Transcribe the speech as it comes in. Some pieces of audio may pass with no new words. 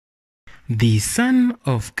The son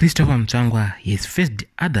of Christopher Mutsvangwa has faced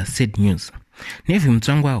other sad news. Neville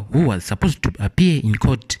Mutsvangwa, who was supposed to appear in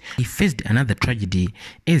court, he faced another tragedy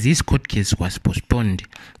as his court case was postponed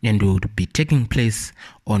and would be taking place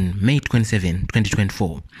on May 27,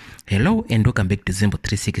 2024. Hello and welcome back to Zimbo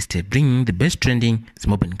 360, bringing the best trending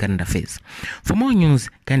mob and current affairs. For more news,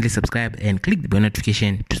 kindly subscribe and click the bell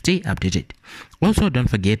notification to stay updated. Also, don't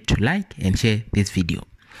forget to like and share this video.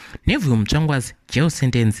 Neville Mutsvangwa's jail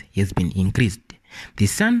sentence has been increased. The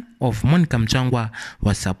son of Monica Mutsvangwa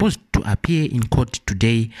was supposed to appear in court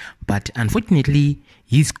today, but unfortunately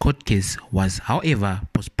his court case was however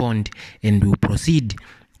postponed and will proceed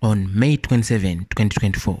on May 27,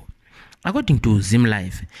 2024. According to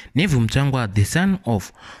ZimLife, Neville Mutsvangwa, the son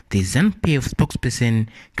of the ZANU-PF spokesperson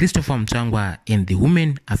Christopher Mutsvangwa and the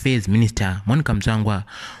Women Affairs Minister Monica Mutsvangwa,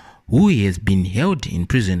 who has been held in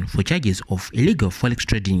prison for charges of illegal forex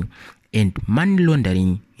trading and money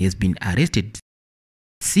laundering, has been arrested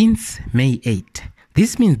since May 8.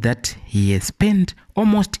 This means that he has spent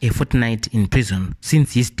almost a fortnight in prison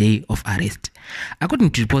since his day of arrest.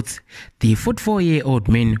 According to reports, the 44-year-old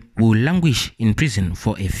man will languish in prison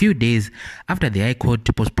for a few days after the High Court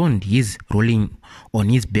postponed his ruling on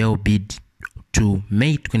his bail bid to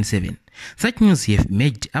May 27. Such news have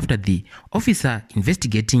emerged after the officer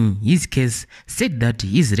investigating his case said that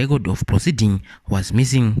his record of proceeding was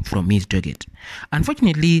missing from his docket.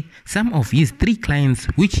 Unfortunately, some of his 3 clients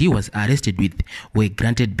which he was arrested with were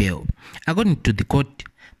granted bail. According to the court,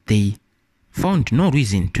 they found no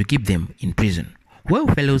reason to keep them in prison. Well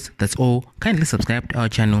fellows, that's all. Kindly subscribe to our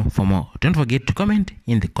channel for more. Don't forget to comment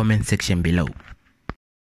in the comment section below.